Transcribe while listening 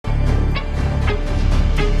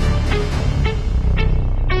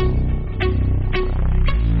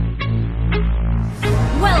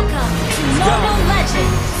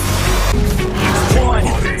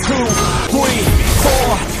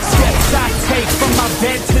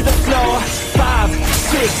head to the floor. 5,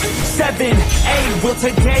 6, 7, 8. Will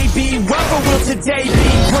today be rough or will today be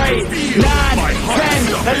great? 9, 10,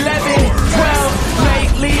 11, 12.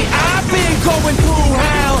 Lately I've been going through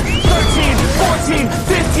hell. 13, 14,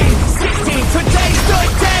 15, 16. Today's the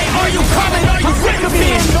day. Are you coming? Are you sick of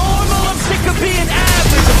being normal? I'm sick of being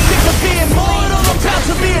average. I'm sick of being mortal. I'm about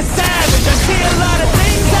to be a savage. I see a lot of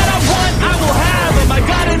things that I want, I will have them. I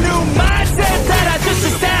got a new mindset that I just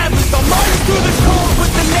established. I'm marching through the cold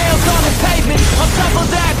with the nails on the pavement. On top of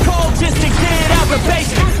that cold just to get out the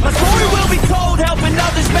basement. My story will be told, helping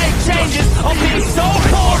others make changes. I'll be so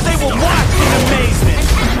cold they will watch in amazement.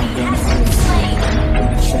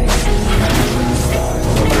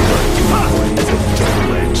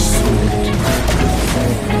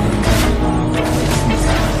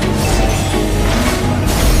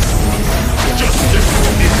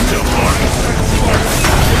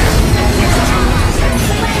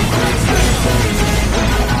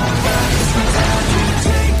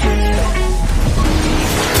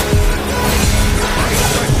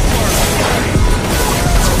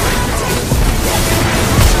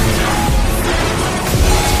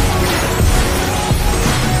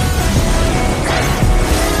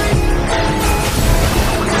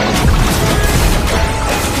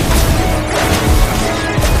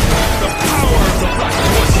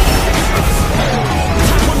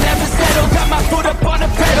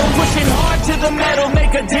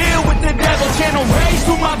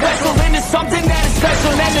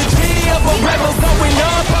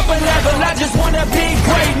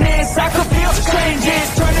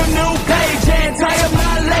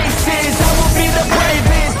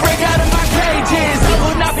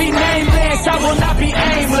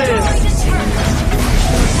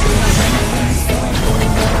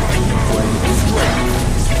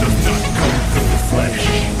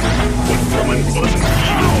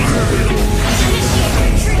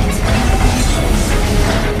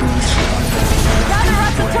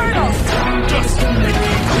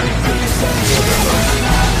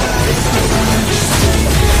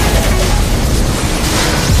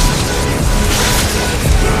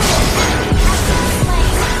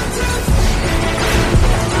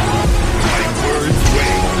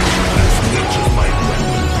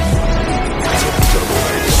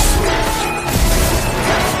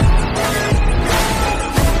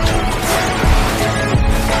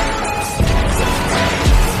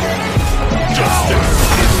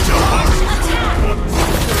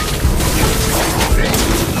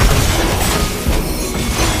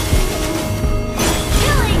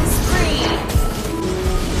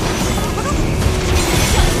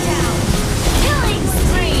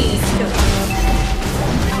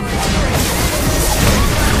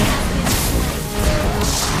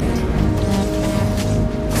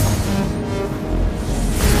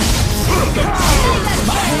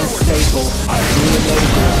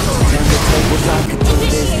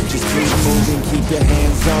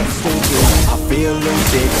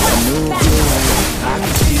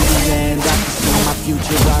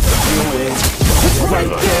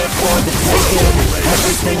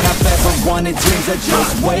 Dreams are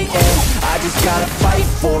just waiting. I just gotta fight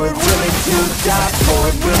for it, willing to die for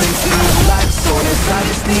it, willing to like swords. I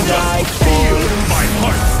just need light for it. My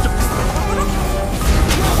heart.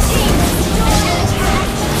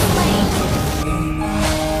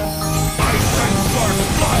 Ice and spark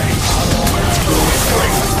flying.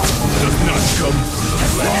 Strength does not come from the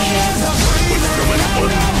flesh, but from an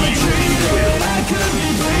unwieldy will. I could be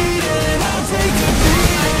bleeding. I'll take a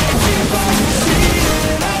beating. Keep on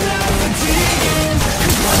cheating. I'm not fatiguing.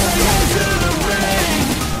 'Cause once I enter the ring,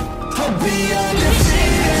 I'll be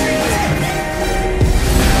undefeated.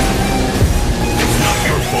 It's not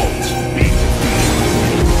your fault.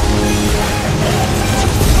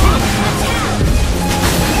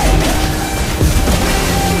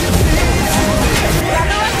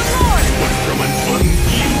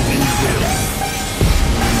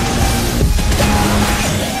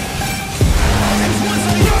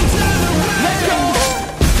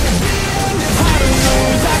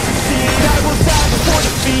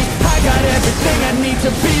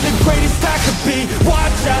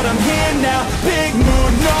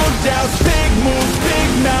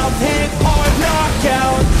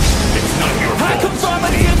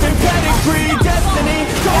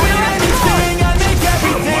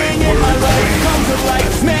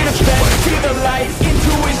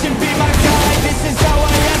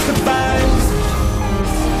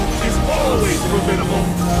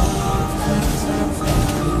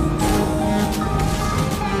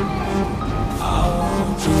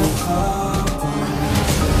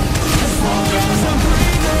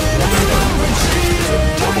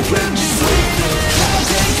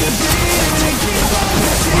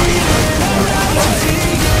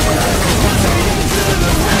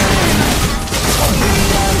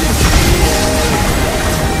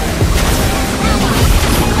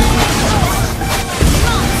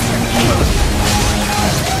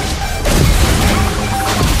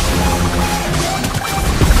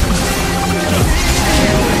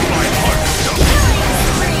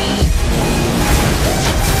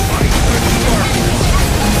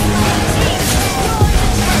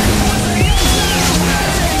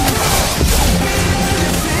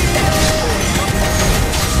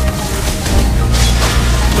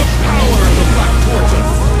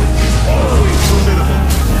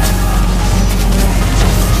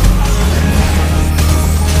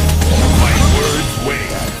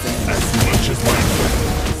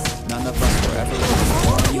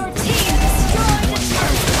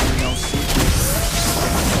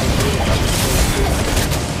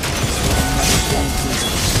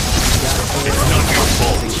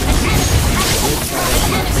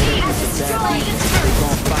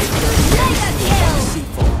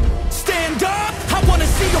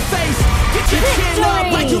 Chin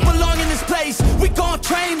up like you Victory! belong in this place. We gon'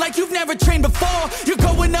 train like you've never trained before. You're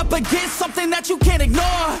going up against something that you can't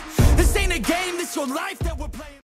ignore. This ain't a game, this your life that we're playing.